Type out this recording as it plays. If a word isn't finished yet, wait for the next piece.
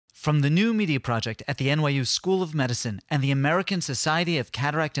From the New Media Project at the NYU School of Medicine and the American Society of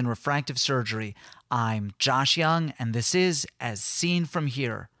Cataract and Refractive Surgery, I'm Josh Young, and this is As Seen From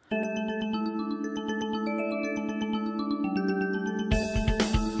Here.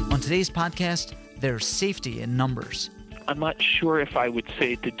 On today's podcast, there's safety in numbers. I'm not sure if I would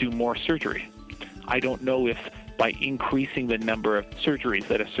say to do more surgery. I don't know if by increasing the number of surgeries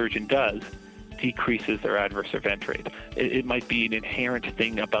that a surgeon does, decreases their adverse event rate. It might be an inherent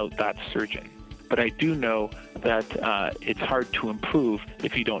thing about that surgeon. But I do know that it's hard to improve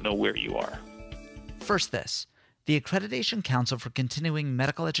if you don't know where you are. First this. The Accreditation Council for Continuing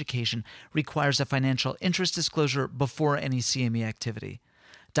Medical Education requires a financial interest disclosure before any CME activity.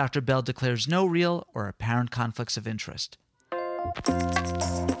 Dr. Bell declares no real or apparent conflicts of interest.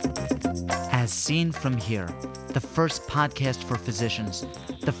 As Seen From Here, the first podcast for physicians,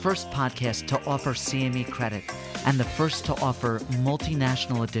 the first podcast to offer CME credit, and the first to offer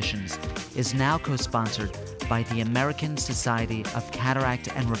multinational editions, is now co-sponsored by the American Society of Cataract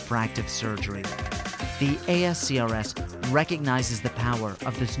and Refractive Surgery. The ASCRS recognizes the power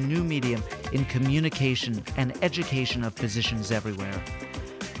of this new medium in communication and education of physicians everywhere.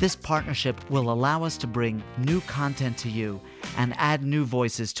 This partnership will allow us to bring new content to you and add new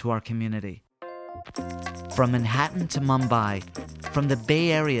voices to our community. From Manhattan to Mumbai, from the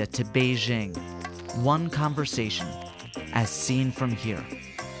Bay Area to Beijing, one conversation, as seen from here.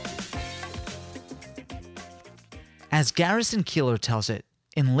 As Garrison Keillor tells it,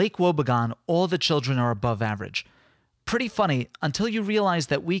 in Lake Wobegon, all the children are above average. Pretty funny until you realize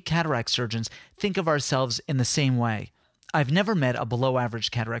that we cataract surgeons think of ourselves in the same way. I've never met a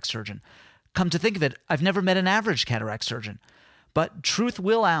below-average cataract surgeon. Come to think of it, I've never met an average cataract surgeon. But truth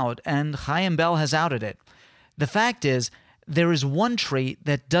will out, and Chaim Bell has outed it. The fact is, there is one trait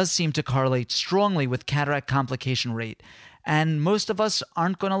that does seem to correlate strongly with cataract complication rate, and most of us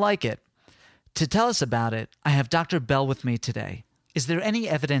aren't going to like it. To tell us about it, I have Dr. Bell with me today. Is there any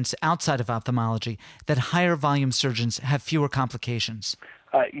evidence outside of ophthalmology that higher volume surgeons have fewer complications?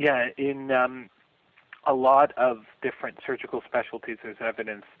 In a lot of different surgical specialties, there's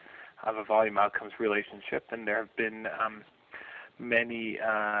evidence of a volume outcomes relationship, and there have been many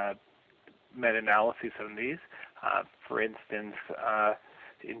meta-analyses on these. For instance,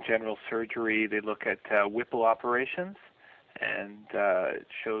 in general surgery, they look at Whipple operations, and it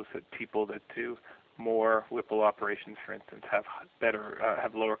shows that people that do more Whipple operations, for instance,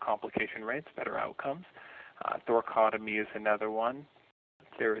 have lower complication rates, better outcomes. Thoracotomy is another one.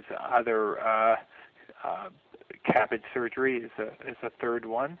 There is other cabbage surgery is a third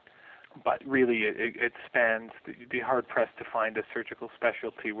one. But really, it spans. You'd be hard-pressed to find a surgical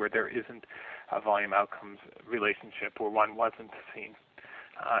specialty where there isn't a volume outcomes relationship, or one wasn't seen.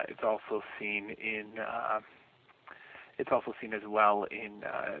 It's also seen as well in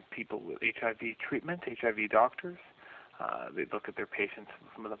people with HIV treatment, HIV doctors. They look at their patients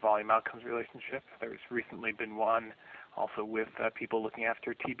with some of the volume outcomes relationship. There's recently been one also with people looking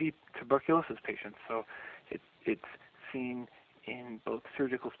after TB, tuberculosis patients. So it's seen in both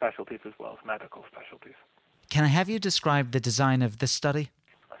surgical specialties as well as medical specialties. Can I have you describe the design of this study?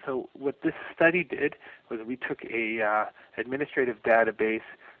 So what this study did was we took a administrative database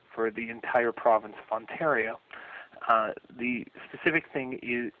for the entire province of Ontario. The specific thing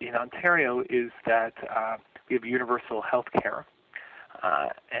in Ontario is that we have universal health care,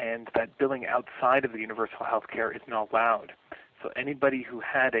 and that billing outside of the universal health care is not allowed. So anybody who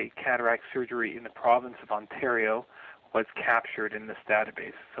had a cataract surgery in the province of Ontario was captured in this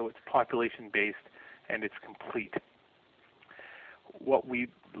database. So it's population-based and it's complete. What we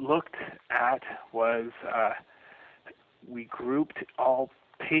looked at was we grouped all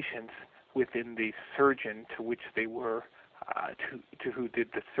patients within the surgeon to which they were, to who did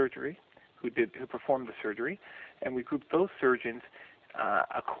the surgery, who performed the surgery, and we grouped those surgeons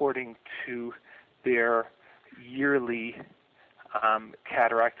according to their yearly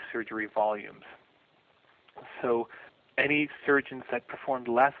cataract surgery volumes. So any surgeons that performed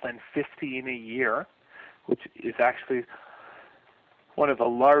less than 50 in a year, which is actually one of the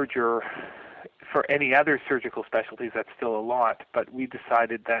larger, for any other surgical specialties, that's still a lot, but we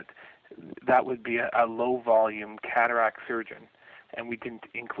decided that would be a low-volume cataract surgeon, and we didn't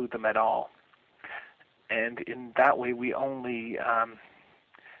include them at all. And in that way, we only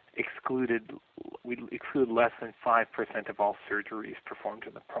excluded less than 5% of all surgeries performed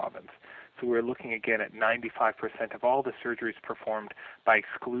in the province. So we're looking again at 95% of all the surgeries performed by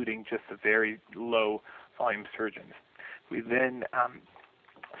excluding just the very low volume surgeons. We then,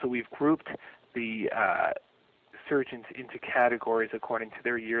 so we've grouped the surgeons into categories according to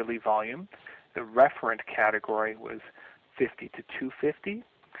their yearly volume. The referent category was 50 to 250,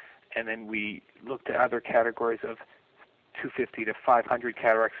 and then we looked at other categories of 250 to 500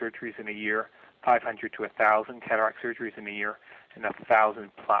 cataract surgeries in a year, 500 to 1,000 cataract surgeries in a year, and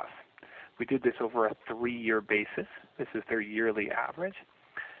 1,000 plus. We did this over a 3-year basis. This is their yearly average.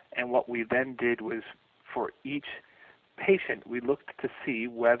 And what we then did was, for each patient, we looked to see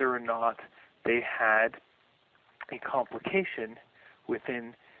whether or not they had a complication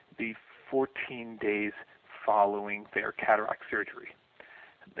within the 14 days following their cataract surgery.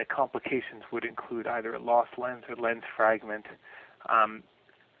 The complications would include either a lost lens or lens fragment,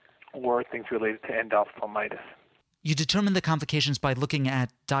 or things related to endophthalmitis. You determined the complications by looking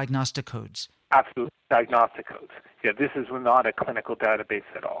at diagnostic codes. Absolutely, diagnostic codes. Yeah, this is not a clinical database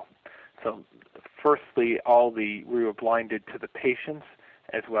at all. So, firstly, we were blinded to the patients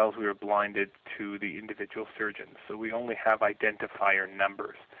as well as we were blinded to the individual surgeons. So we only have identifier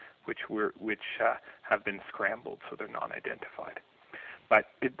numbers, which have been scrambled, so they're non-identified. But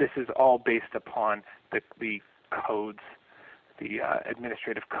this is all based upon the codes, the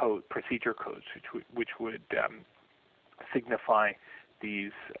administrative code, procedure codes, which would signify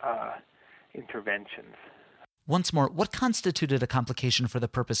these interventions. Once more, what constituted a complication for the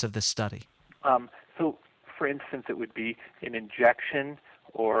purpose of this study? So, for instance, it would be an injection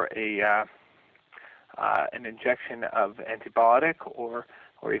or an injection of antibiotic, or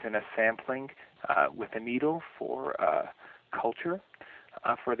even a sampling with a needle for culture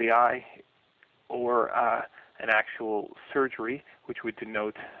for the eye, or an actual surgery, which would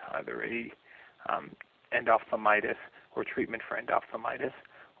denote either a endophthalmitis or treatment for endophthalmitis,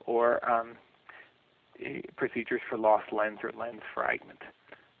 or procedures for lost lens or lens fragment,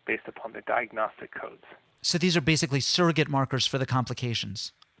 based upon the diagnostic codes. So these are basically surrogate markers for the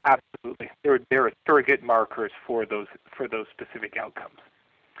complications. Absolutely, there are surrogate markers for those specific outcomes.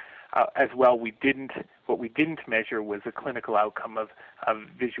 As well, what we didn't measure was a clinical outcome of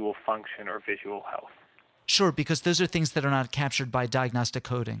visual function or visual health. Sure, because those are things that are not captured by diagnostic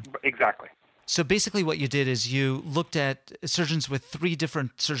coding. Exactly. So basically what you did is you looked at surgeons with 3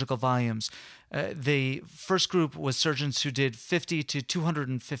 different surgical volumes. The first group was surgeons who did 50 to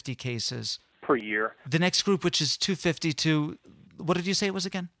 250 cases per year. The next group, which is 250 to, what did you say it was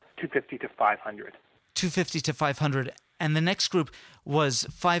again? 250 to 500. 250 to 500. And the next group was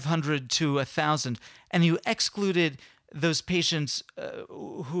 500 to 1,000. And you excluded those patients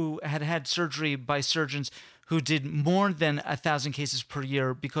who had surgery by surgeons who did more than 1,000 cases per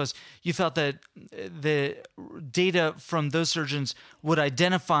year, because you felt that the data from those surgeons would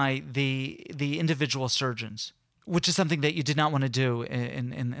identify the individual surgeons, which is something that you did not want to do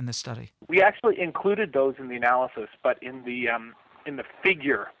in the study. We actually included those in the analysis, but in the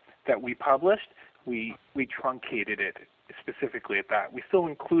figure that we published, we truncated it specifically at that. We still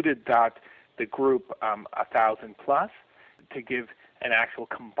included the group 1,000 plus to give an actual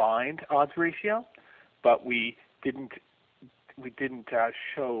combined odds ratio, but we didn't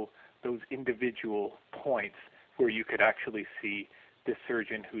show those individual points where you could actually see the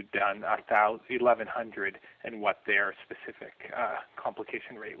surgeon who'd done 1,100 and what their specific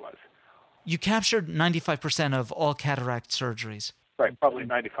complication rate was. You captured 95% of all cataract surgeries. Right, probably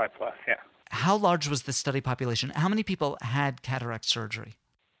 95 plus, yeah. How large was the study population? How many people had cataract surgery?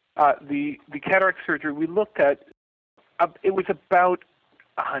 The cataract surgery we looked at, it was about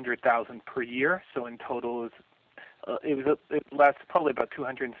 100,000 per year. So in total, it lasted probably about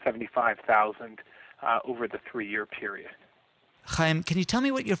 275,000 over the 3-year period. Chaim, can you tell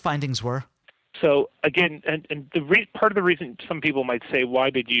me what your findings were? So again, and part of the reason some people might say, why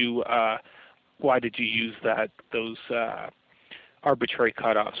did you use those arbitrary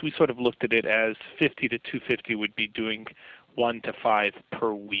cutoffs? We sort of looked at it as 50 to 250 would be doing 1 to 5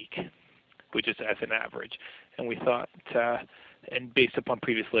 per week, which is as an average. And we thought, and based upon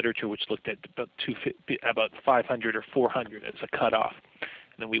previous literature, which looked at about 500 or 400 as a cutoff,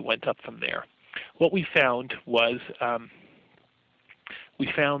 and then we went up from there. What we found was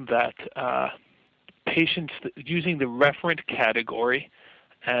that patients using the referent category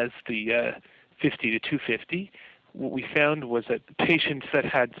as the 50 to 250, what we found was that patients that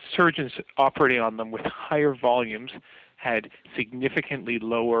had surgeons operating on them with higher volumes had significantly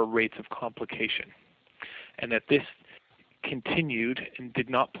lower rates of complication, and that this continued and did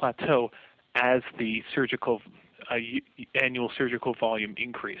not plateau as the annual surgical volume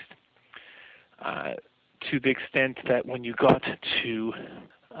increased, to the extent that when you got to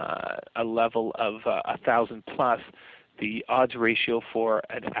a level of 1,000 plus, the odds ratio for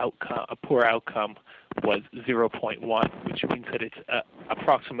a poor outcome was 0.1, which means that it's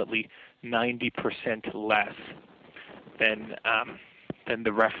approximately 90% less than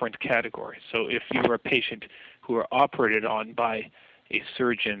the referent category. So if you were a patient who were operated on by a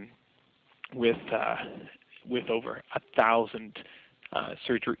surgeon with over 1,000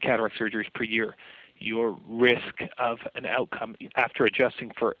 cataract surgeries per year, your risk of an outcome after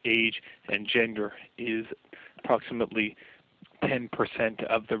adjusting for age and gender is approximately 10%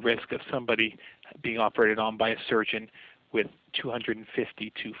 of the risk of somebody being operated on by a surgeon with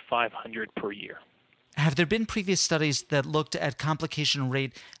 250 to 500 per year. Have there been previous studies that looked at complication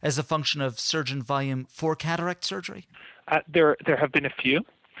rate as a function of surgeon volume for cataract surgery? There have been a few,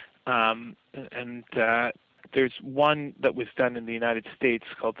 and there's one that was done in the United States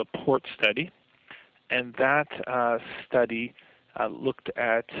called the PORT study, and that study looked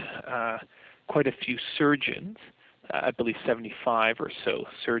at quite a few surgeons, I believe 75 or so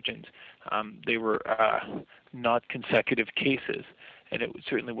surgeons. They were not consecutive cases, and it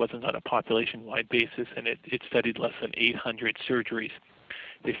certainly wasn't on a population-wide basis, and it studied less than 800 surgeries.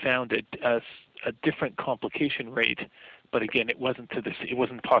 They found a different complication rate, but again, it wasn't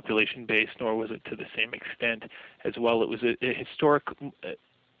population-based, nor was it to the same extent as well. It was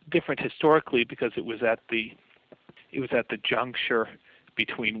different historically because it was at the juncture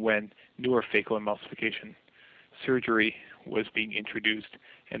between when newer phacoemulsification surgery was being introduced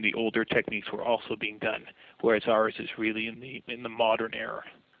and the older techniques were also being done, whereas ours is really in the modern era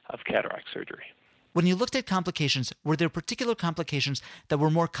of cataract surgery. When you looked at complications, were there particular complications that were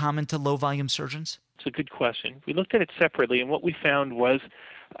more common to low-volume surgeons? It's a good question. We looked at it separately, and what we found was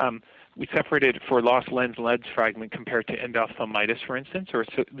we separated for lost lens fragment compared to endophthalmitis, for instance,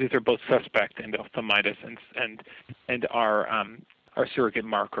 these are both suspect endophthalmitis and our surrogate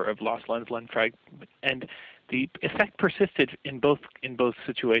marker of lost lens fragment, and the effect persisted in both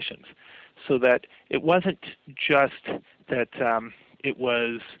situations, so that it wasn't just that it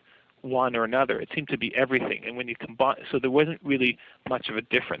was one or another. It seemed to be everything, and when you combine, so there wasn't really much of a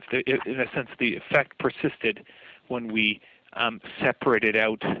difference. In a sense, the effect persisted when we separated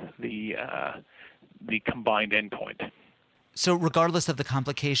out the combined endpoint. So regardless of the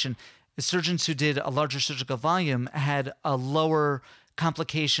complication, the surgeons who did a larger surgical volume had a lower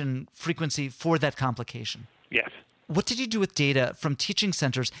complication frequency for that complication. Yes. What did you do with data from teaching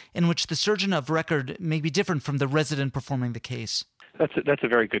centers in which the surgeon of record may be different from the resident performing the case? That's a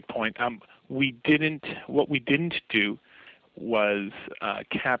very good point. What we didn't do was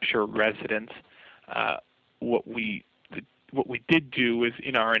capture residents. What we did do is,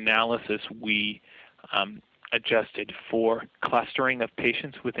 in our analysis, we adjusted for clustering of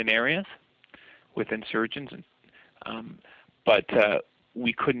patients within areas, within surgeons, but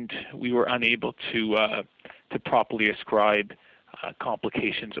we were unable to properly ascribe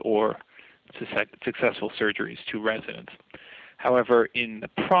complications or successful surgeries to residents. However, in the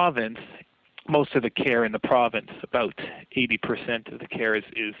province, most of the care in the province, about 80% of the care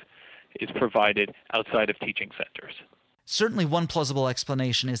is provided outside of teaching centers. Certainly one plausible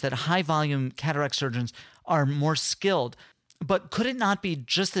explanation is that high-volume cataract surgeons are more skilled, but could it not be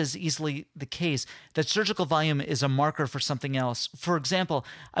just as easily the case that surgical volume is a marker for something else? For example,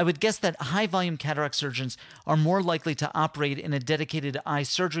 I would guess that high-volume cataract surgeons are more likely to operate in a dedicated eye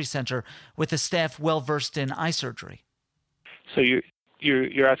surgery center with a staff well-versed in eye surgery. So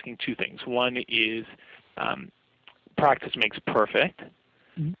you're asking two things. One is practice makes perfect,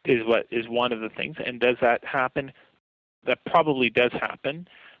 is one of the things, and does that happen? That probably does happen.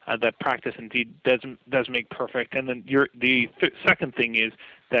 That practice indeed does make perfect, and then the second thing is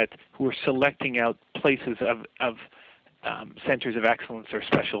that we're selecting out places of centers of excellence or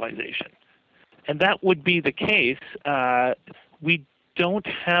specialization, and that would be the case. We don't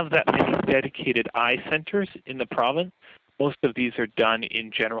have that many dedicated eye centers in the province. Most of these are done in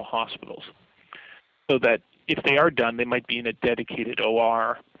general hospitals, so that if they are done, they might be in a dedicated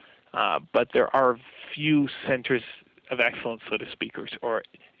OR, but there are few centers of excellence, so to speak, or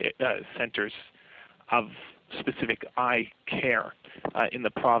centers of specific eye care in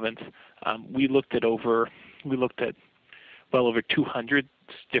the province. We looked at well over 200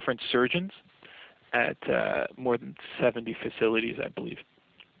 different surgeons at more than 70 facilities, I believe.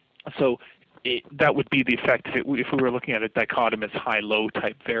 So that would be the effect if we were looking at a dichotomous high-low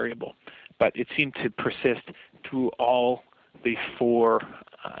type variable. But it seemed to persist through all the four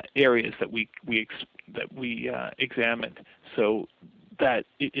areas that we examined, so that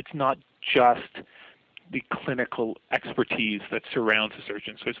it's not just the clinical expertise that surrounds the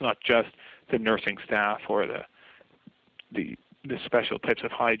surgeon. So it's not just the nursing staff or the special types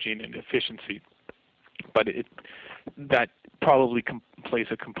of hygiene and efficiency, but that probably plays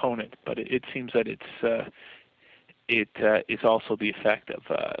a component. But it seems that it is also the effect of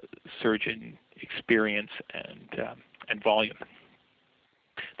surgeon experience and volume.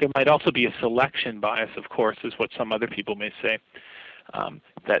 There might also be a selection bias, of course, is what some other people may say.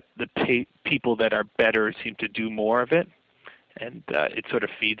 that the people that are better seem to do more of it, and it sort of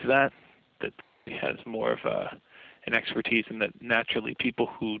feeds that he has more of an expertise, and that naturally people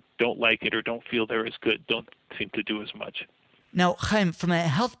who don't like it or don't feel they're as good don't seem to do as much. Now, Chaim, from a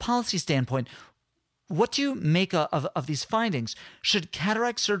health policy standpoint, what do you make of these findings? Should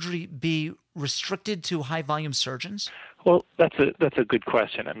cataract surgery be restricted to high-volume surgeons? Well, that's a good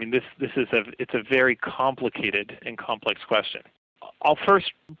question. I mean, it's a very complicated and complex question. I'll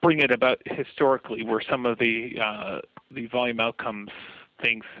first bring it about historically, where some of the volume outcomes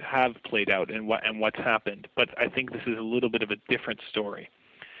things have played out and what's happened. But I think this is a little bit of a different story.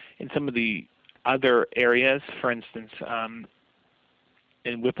 In some of the other areas, for instance,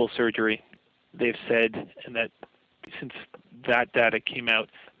 in Whipple surgery, they've said that since that data came out,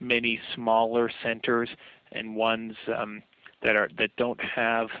 many smaller centers and ones that don't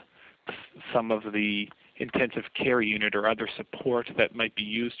have some of the intensive care unit or other support that might be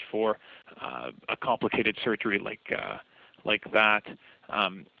used for a complicated surgery like that,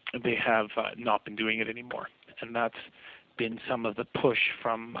 they have not been doing it anymore. And that's been some of the push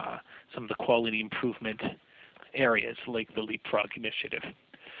from some of the quality improvement areas like the Leapfrog initiative.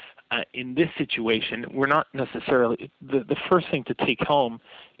 In this situation, we're not necessarily, the first thing to take home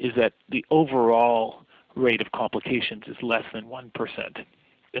is that the overall rate of complications is less than 1%.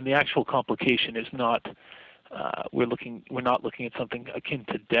 And the actual complication is not, we're not looking at something akin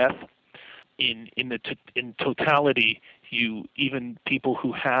to death. In totality, even people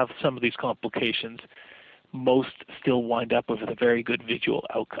who have some of these complications, most still wind up with a very good visual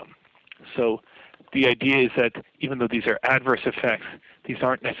outcome. So the idea is that even though these are adverse effects, these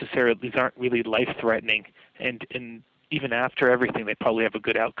aren't really life-threatening, and even after everything, they probably have a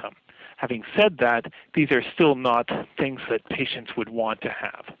good outcome. Having said that, these are still not things that patients would want to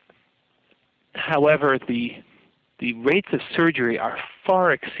have. However, the rates of surgery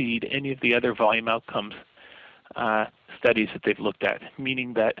far exceed any of the other volume outcomes studies that they've looked at,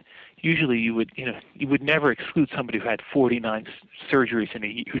 meaning that usually you would never exclude somebody who had 49 surgeries in a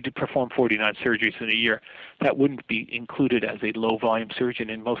year, who did perform 49 surgeries in a year. That wouldn't be included as a low volume surgeon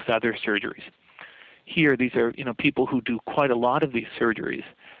in most other surgeries. Here, these are people who do quite a lot of these surgeries,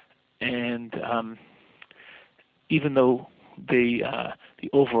 and even though the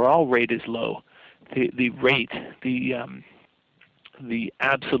overall rate is low, the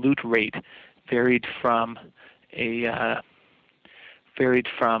absolute rate varied from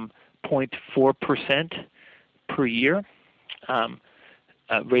 0.4% per year,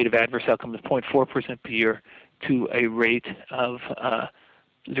 rate of adverse outcome is 0.4% per year, to a rate of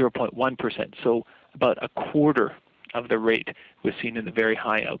 0.1%. So about a quarter of the rate was seen in the very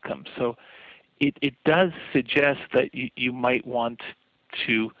high outcomes. So it does suggest that you might want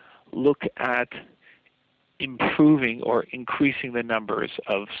to look at improving or increasing the numbers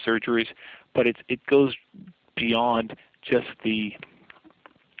of surgeries, but it goes beyond just the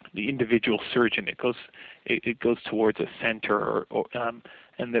individual surgeon. It goes towards a center,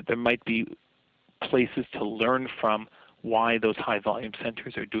 and that there might be places to learn from why those high volume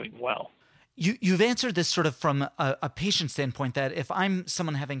centers are doing well. You've answered this sort of from a patient standpoint, that if I'm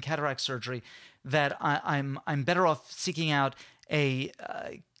someone having cataract surgery, that I'm better off seeking out a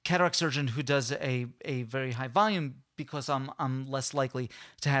cataract surgeon who does a very high volume, because I'm less likely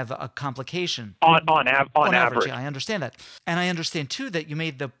to have a complication. On average. Yeah, I understand that. And I understand, too, that you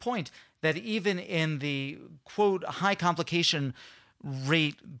made the point that even in the, quote, high complication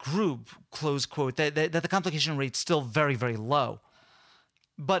rate group, close quote, that the complication rate's still very, very low.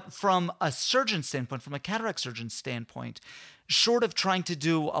 But from a surgeon standpoint, from a cataract surgeon standpoint, short of trying to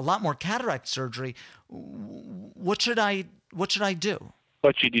do a lot more cataract surgery, what should I do?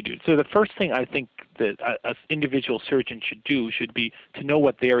 What should you do? So the first thing I think that an individual surgeon should do should be to know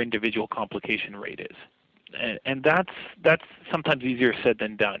what their individual complication rate is. And that's sometimes easier said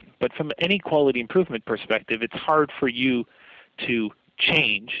than done. But from any quality improvement perspective, it's hard for you to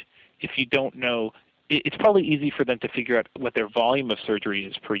change if you don't know. It's probably easy for them to figure out what their volume of surgery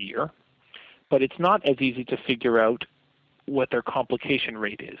is per year, but it's not as easy to figure out what their complication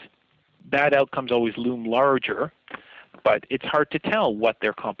rate is. Bad outcomes always loom larger, but it's hard to tell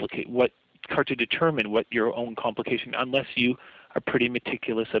hard to determine what your own complication, unless you are pretty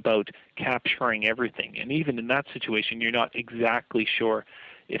meticulous about capturing everything. And even in that situation, you're not exactly sure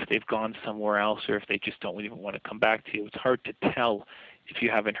if they've gone somewhere else or if they just don't even want to come back to you. It's hard to tell if you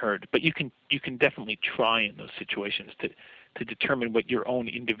haven't heard. But you can definitely try in those situations to determine what your own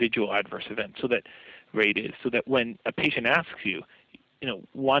individual adverse event rate is, so that when a patient asks you,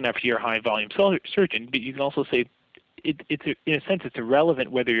 one, after you're a high volume surgeon, but you can also say, in a sense, it's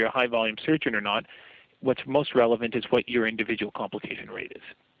irrelevant whether you're a high volume surgeon or not. what's most relevant is what your individual complication rate is.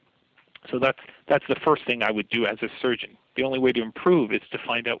 So that's the first thing I would do as a surgeon. The only way to improve is to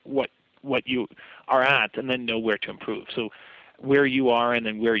find out what you are at and then know where to improve. So where you are and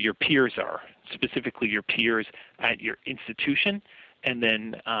then where your peers are, specifically your peers at your institution, and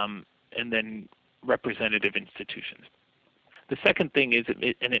then representative institutions. The second thing is,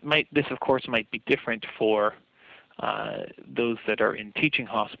 this of course might be different for those that are in teaching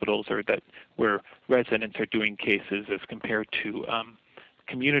hospitals or that where residents are doing cases as compared to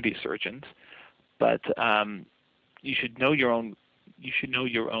community surgeons, but you should know your own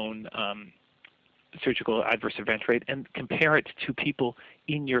surgical adverse event rate and compare it to people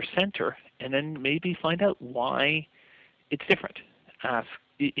in your center, and then maybe find out why it's different.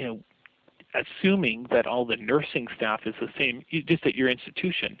 Assuming that all the nursing staff is the same, just at your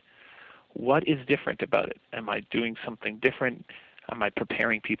institution, what is different about it? Am I doing something different? Am I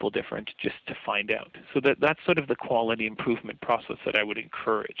preparing people different? Just to find out. So that's sort of the quality improvement process that I would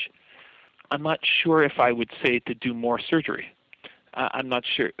encourage. I'm not sure if I would say to do more surgery. I'm not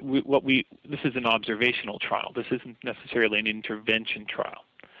sure. This is an observational trial. This isn't necessarily an intervention trial.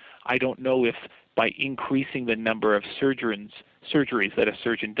 I don't know if by increasing the number of surgeries that a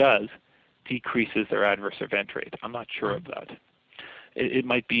surgeon does decreases their adverse event rate. I'm not sure of that. It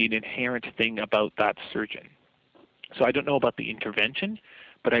might be an inherent thing about that surgeon. So I don't know about the intervention,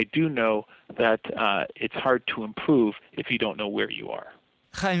 but I do know that it's hard to improve if you don't know where you are.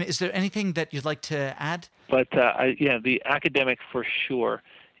 Chaim, is there anything that you'd like to add? But the academic for sure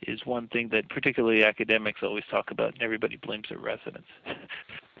is one thing that particularly academics always talk about, and everybody blames their residents.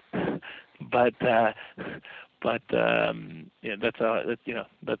 But that's a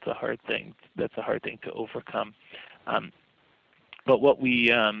hard thing. That's a hard thing to overcome. But what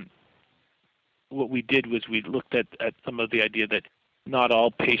we did was we looked at some of the idea that not all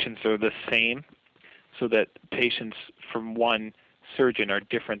patients are the same, so that patients from one surgeon are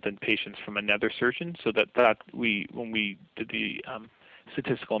different than patients from another surgeon. So when we did the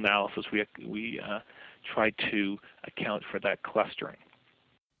statistical analysis, we tried to account for that clustering.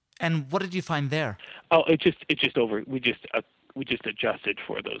 And what did you find there? Oh, we just adjusted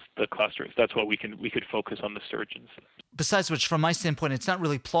for the clusters. That's why we could focus on the surgeons. Besides which, from my standpoint, it's not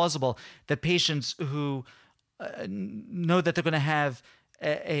really plausible that patients who know that they're going to have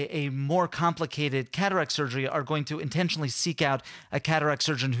a more complicated cataract surgery are going to intentionally seek out a cataract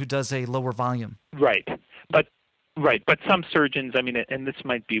surgeon who does a lower volume. Right. But some surgeons, and this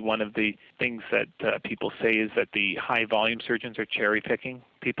might be one of the things that people say, is that the high volume surgeons are cherry picking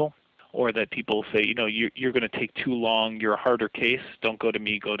people, or that people say, you're going to take too long, you're a harder case, don't go to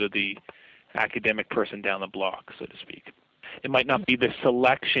me, go to the academic person down the block, so to speak. It might not be the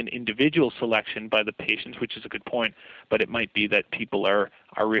individual selection by the patients, which is a good point, but it might be that people are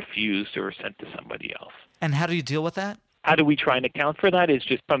refused or sent to somebody else. And how do you deal with that? How do we try and account for that? Is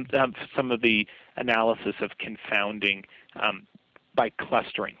just some of the analysis of confounding by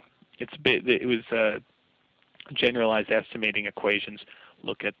clustering. It was generalized estimating equations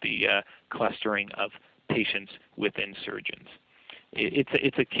look at the clustering of patients within surgeons.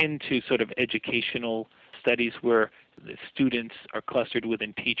 It's akin to sort of educational studies where the students are clustered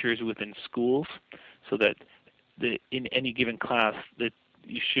within teachers within schools, so that in any given class that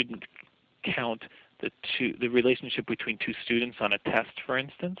you shouldn't count the relationship between two students on a test, for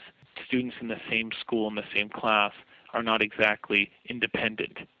instance. Students in the same school in the same class are not exactly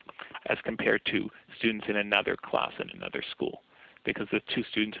independent as compared to students in another class in another school, because the two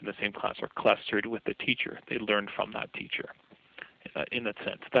students in the same class are clustered with the teacher. They learn from that teacher. In that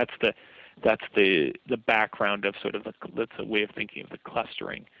sense, that's the background of sort of that's a way of thinking of the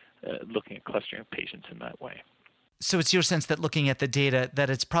clustering, looking at clustering of patients in that way. So it's your sense that looking at the data,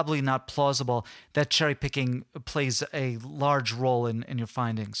 that it's probably not plausible that cherry picking plays a large role in your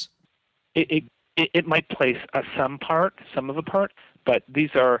findings. It might play some of a part, but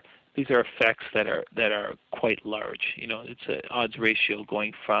these are effects that are quite large. It's an odds ratio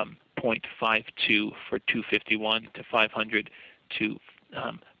going from 0.52 for 251 to 500 to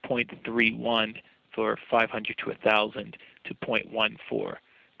 0.31 for 500 to 1,000 to 0.14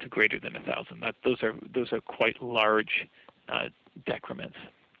 to greater than 1,000. Those are quite large decrements.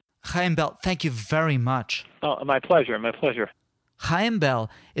 Chaim Bell, thank you very much. Oh, my pleasure. Chaim Bell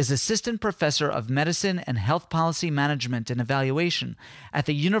is Assistant Professor of Medicine and Health Policy Management and Evaluation at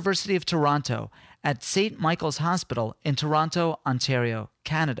the University of Toronto at St. Michael's Hospital in Toronto, Ontario,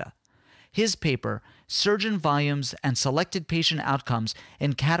 Canada. His paper, Surgeon Volumes and Selected Patient Outcomes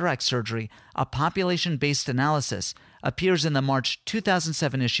in Cataract Surgery, a Population-Based Analysis, appears in the March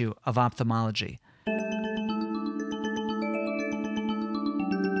 2007 issue of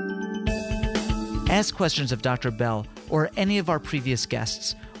ask questions of Dr. Bell or any of our previous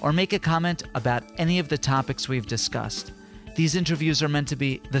guests, or make a comment about any of the topics we've discussed. These interviews are meant to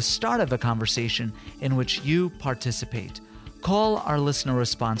be the start of a conversation in which you participate. Call our listener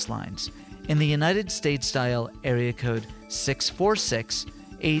response lines. In the United States, dial area code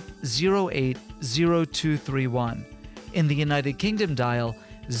 646-808-0231. In the United Kingdom, dial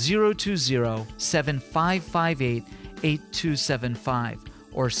 020-7558-8275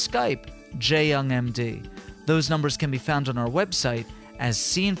 or Skype JYoungMD. Those numbers can be found on our website as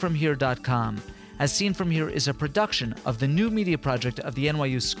seenfromhere.com. As Seen From Here is a production of the new media project of the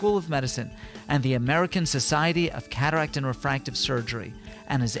NYU School of Medicine and the American Society of Cataract and Refractive Surgery,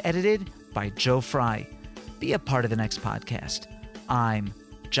 and is edited by Joe Fry. Be a part of the next podcast. I'm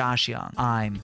Josh Young. I'm